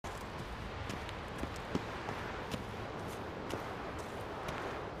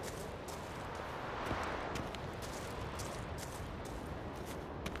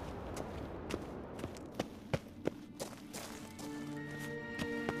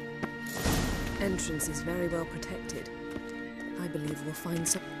entrance is very well protected. I believe we'll find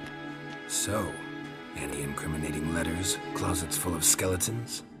some... So, any incriminating letters? Closets full of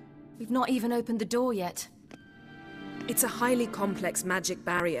skeletons? We've not even opened the door yet. It's a highly complex magic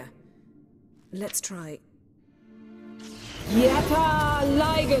barrier. Let's try... Yata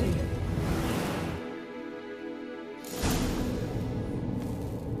Ligen!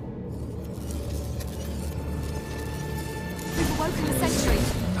 We've awoken the sentry.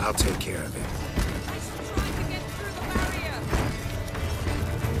 I'll take care of it. Trying to get through the barrier.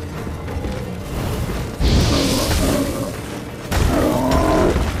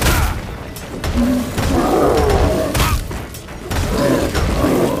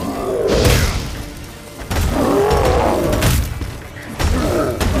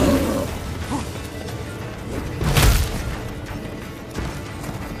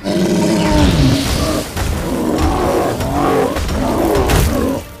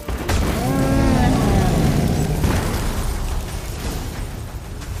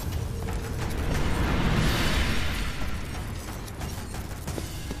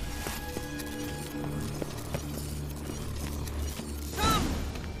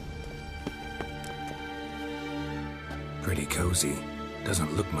 Pretty cozy.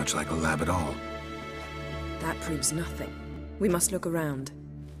 Doesn't look much like a lab at all. That proves nothing. We must look around.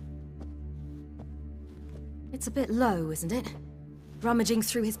 It's a bit low, isn't it? Rummaging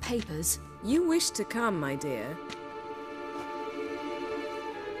through his papers. You wish to come, my dear.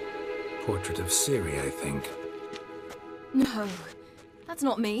 Portrait of Ciri, I think. No, that's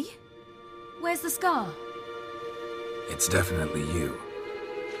not me. Where's the scar? It's definitely you.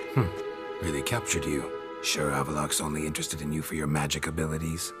 Really captured you. Sure Avalok's only interested in you for your magic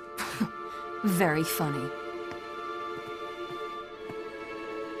abilities? Very funny.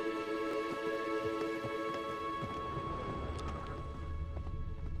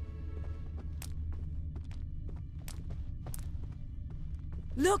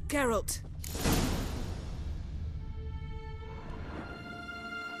 Look, Geralt!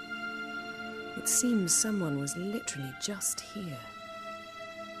 It seems someone was literally just here.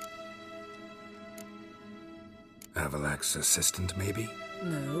 Avalok's assistant, maybe?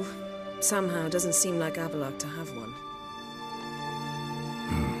 No. Somehow it doesn't seem like Avalok to have one.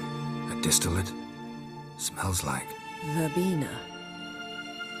 A distillate? Smells like... Verbena.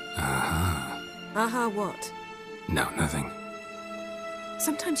 Uh-huh. Aha, what? No, nothing.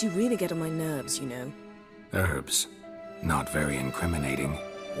 Sometimes you really get on my nerves, you know. Herbs. Not very incriminating.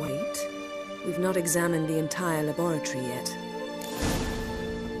 Wait. We've not examined the entire laboratory yet.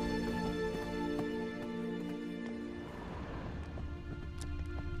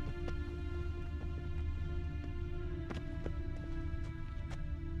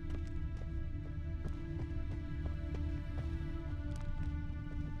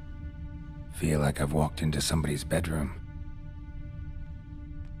 Feel like I've walked into somebody's bedroom.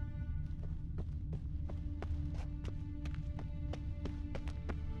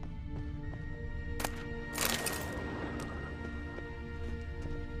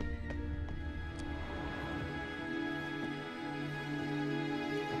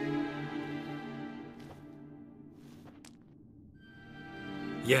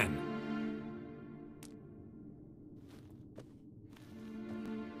 Yen.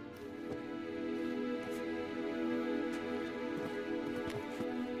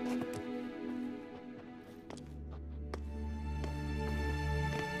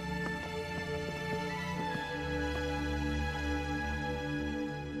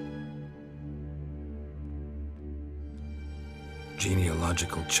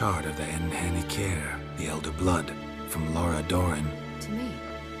 Genealogical chart of the Enhanikir, the Elder Blood, from Laura Doran. To me.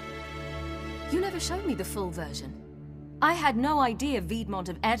 You never showed me the full version. I had no idea Viedmont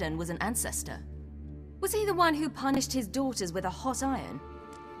of Eden was an ancestor. Was he the one who punished his daughters with a hot iron?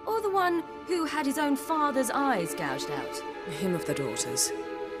 Or the one who had his own father's eyes gouged out? Him of the daughters.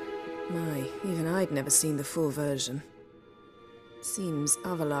 My, even I'd never seen the full version. Seems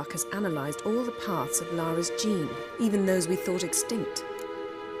Avalok has analyzed all the parts of Lara's gene, even those we thought extinct.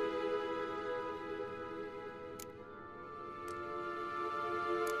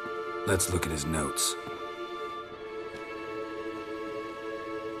 Let's look at his notes.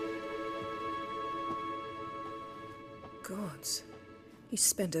 Gods. He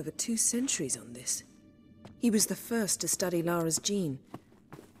spent over 2 centuries on this. He was the first to study Lara's gene.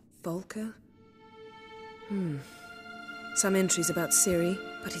 Volker? Some entries about Ciri,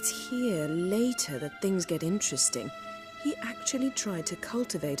 but it's here, later, that things get interesting. He actually tried to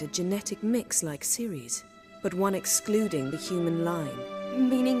cultivate a genetic mix like Ciri's, but one excluding the human line.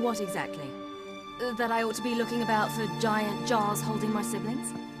 Meaning what exactly? That I ought to be looking about for giant jars holding my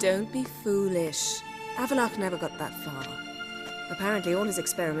siblings? Don't be foolish. Avallac'h never got that far. Apparently all his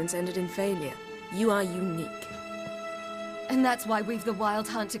experiments ended in failure. You are unique. And that's why we've the Wild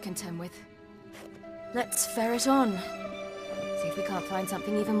Hunt to contend with. Let's ferret on. See if we can't find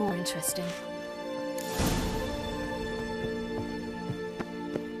something even more interesting.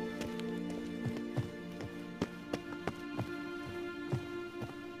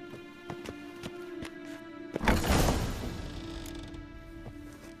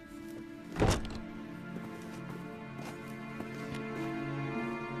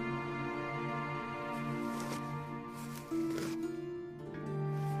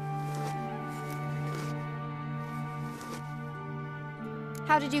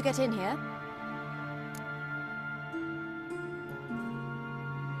 How did you get in here?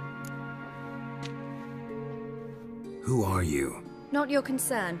 Who are you? Not your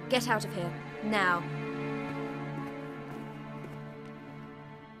concern. Get out of here. Now.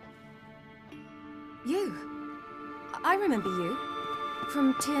 You? I remember you.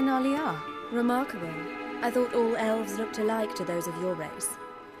 From Tir Nalia. Remarkable. I thought all elves looked alike to those of your race.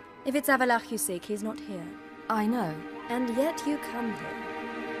 If it's Avallac'h you seek, he's not here. I know. And yet you come here.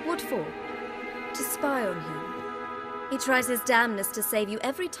 What for? To spy on him. He tries his damnedest to save you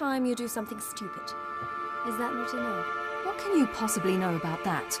every time you do something stupid. Is that not enough? What can you possibly know about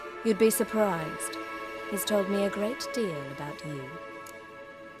that? You'd be surprised. He's told me a great deal about you.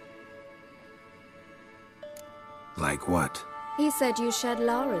 Like what? He said you shared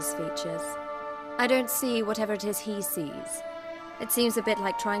Lara's features. I don't see whatever it is he sees. It seems a bit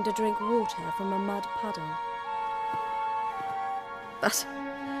like trying to drink water from a mud puddle. But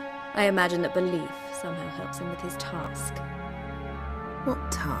I imagine that belief somehow helps him with his task.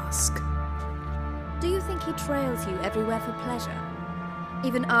 What task? Do you think he trails you everywhere for pleasure?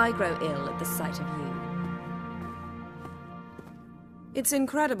 Even I grow ill at the sight of you. It's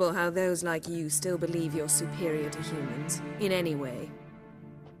incredible how those like you still believe you're superior to humans, in any way.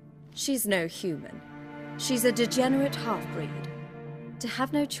 She's no human. She's a degenerate half-breed. To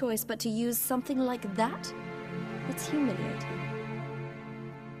have no choice but to use something like that? It's humiliating.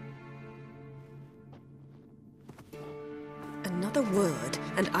 Another word,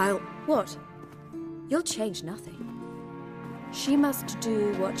 and I'll... What? You'll change nothing. She must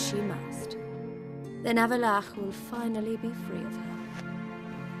do what she must. Then Avallac'h will finally be free of her.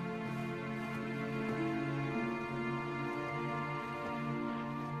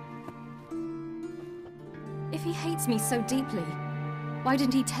 If he hates me so deeply, why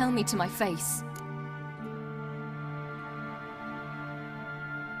didn't he tell me to my face?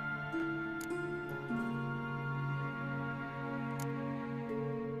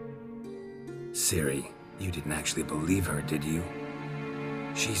 Ciri, you didn't actually believe her, did you?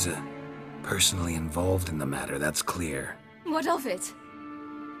 She's personally involved in the matter, that's clear. What of it?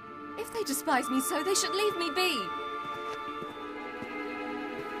 If they despise me so, they should leave me be.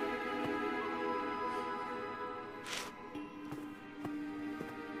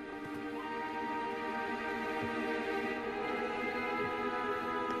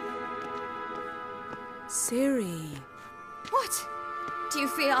 Ciri. What? Do you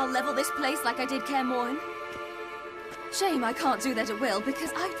fear I'll level this place like I did Kaer Morhen? Shame I can't do that at will,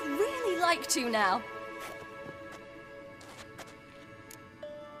 because I'd really like to now.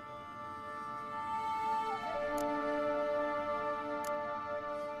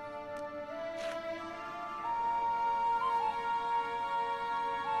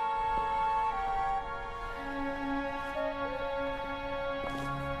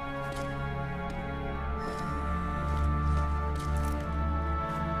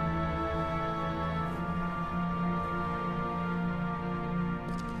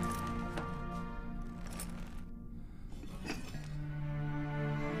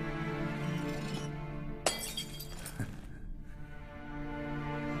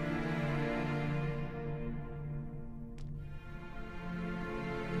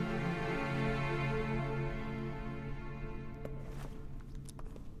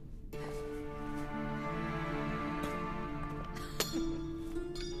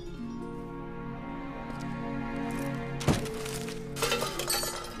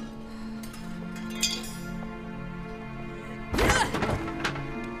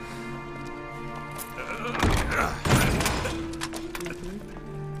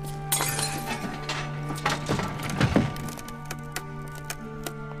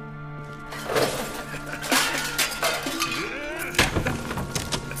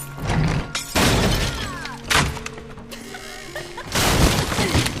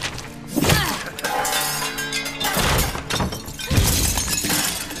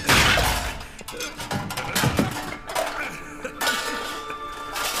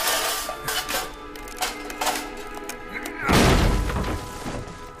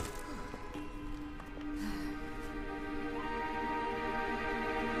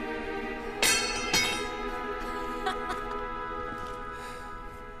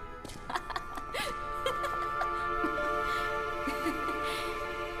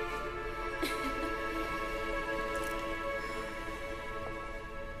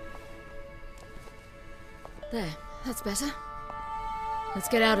 There, that's better. Let's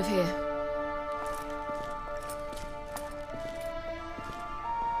get out of here.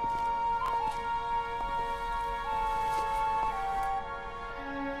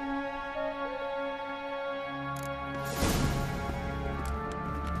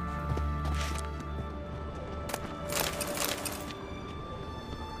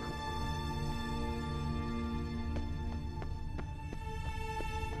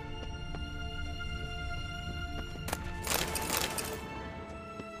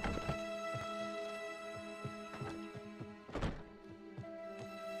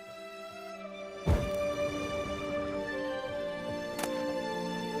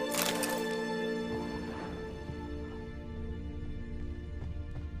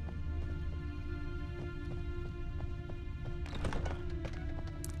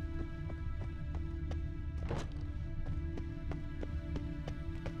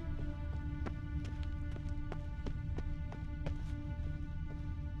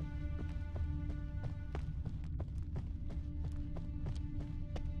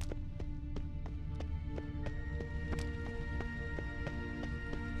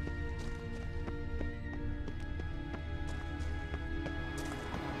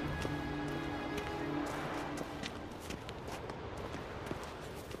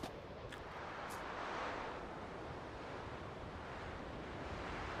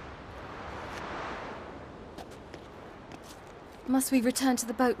 Must we return to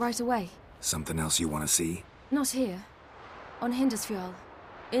the boat right away? Something else you want to see? Not here. On Hindusfjall.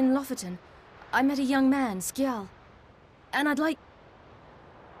 In Lofoten. I met a young man, Skjal. And I'd like...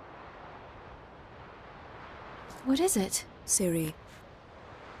 What is it? Ciri,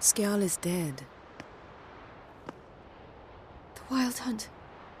 Skjal is dead. The Wild Hunt.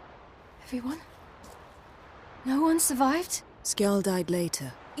 Everyone? No one survived? Skjal died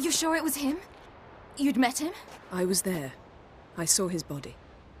later. You sure it was him? You'd met him? I was there. I saw his body.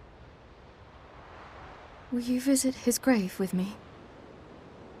 Will you visit his grave with me?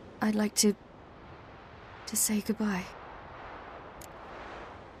 I'd like to say goodbye.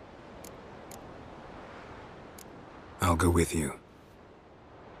 I'll go with you.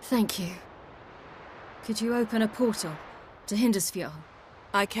 Thank you. Could you open a portal to Hindusfjall?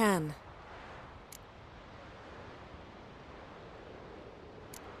 I can.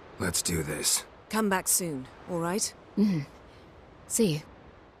 Let's do this. Come back soon, all right? Mm-hmm. See you.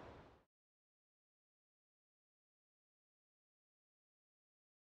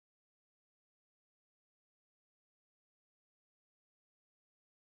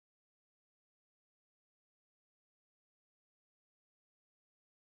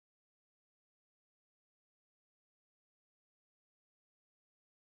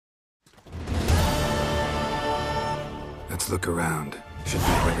 Let's look around. Should be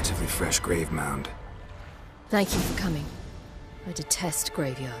a relatively fresh grave mound. Thank you for coming. I detest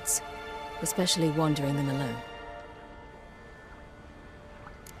graveyards, especially wandering them alone.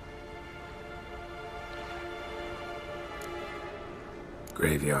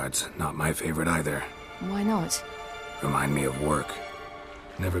 Graveyards, not my favorite either. Why not? Remind me of work.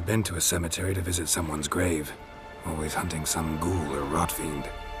 Never been to a cemetery to visit someone's grave. Always hunting some ghoul or rot fiend.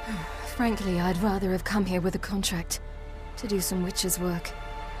 Frankly, I'd rather have come here with a contract to do some witch's work.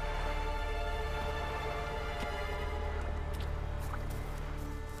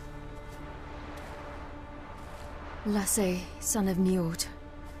 Lasse, son of Njord.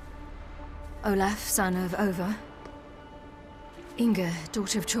 Olaf, son of Over. Inga,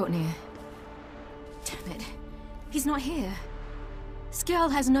 daughter of Trotnir. Damn it. He's not here.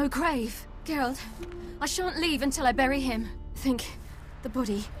 Skjal has no grave. Geralt, I shan't leave until I bury him. Think, the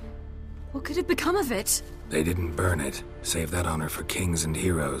body. What could have become of it? They didn't burn it. Save that honor for kings and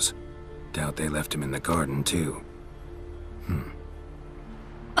heroes. Doubt they left him in the garden, too.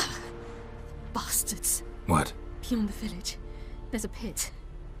 Bastards. What? Beyond the village, there's a pit.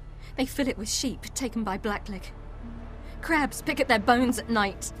 They fill it with sheep taken by Blackleg. Crabs pick at their bones at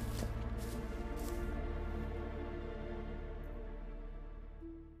night.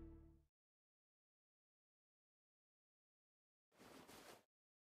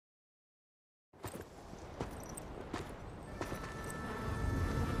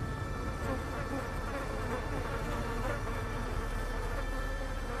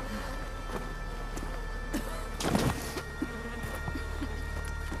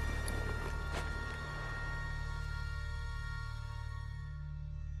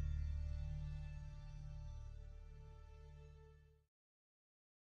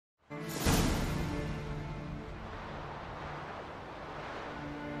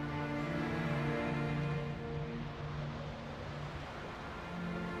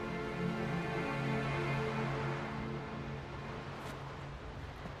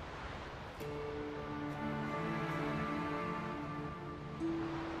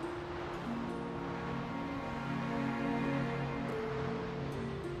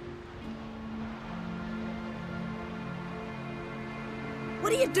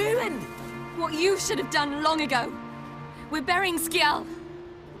 What are you doing? What you should have done long ago. We're burying Skjal.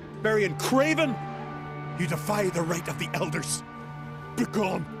 Burying Craven? You defy the right of the elders.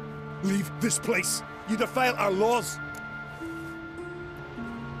 Begone. Leave this place. You defile our laws.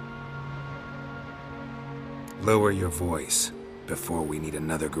 Lower your voice before we need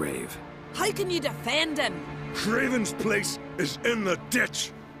another grave. How can you defend him? Craven's place is in the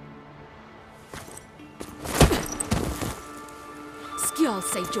ditch. Skjal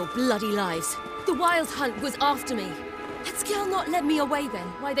saved your bloody lives. The Wild Hunt was after me. Had Skjal not led me away then,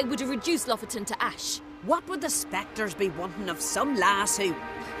 why they would have reduced Lofoten to ash. What would the spectres be wanting of some lass who...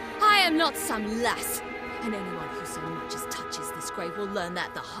 I am not some lass. And anyone who so much as touches this grave will learn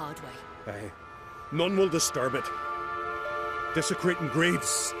that the hard way. Aye. None will disturb it. Desecrating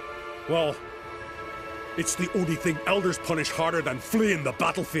graves. Well, it's the only thing elders punish harder than fleeing the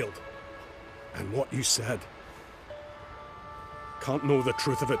battlefield. And what you said. Can't know the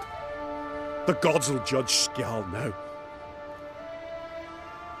truth of it. The gods will judge Skjal now.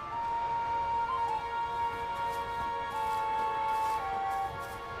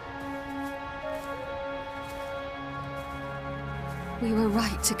 We were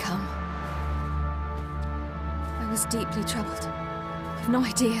right to come. I was deeply troubled. You've no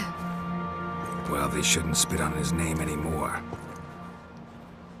idea. Well, they shouldn't spit on his name anymore.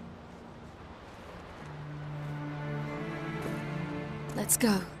 Let's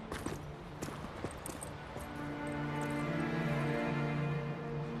go.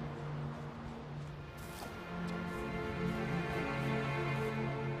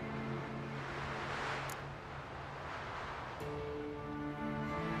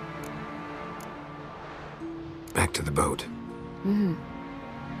 Back to the boat.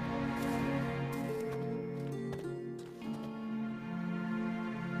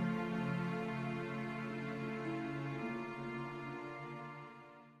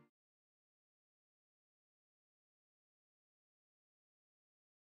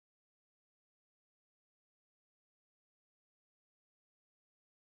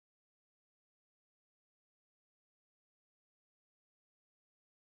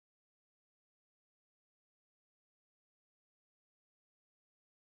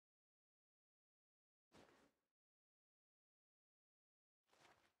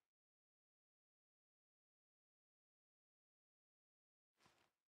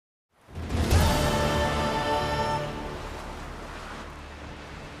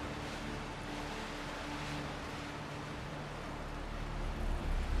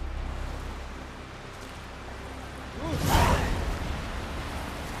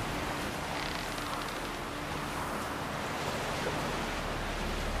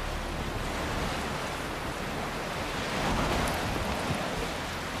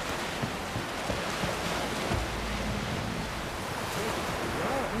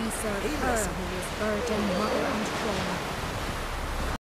 Her who was virgin mother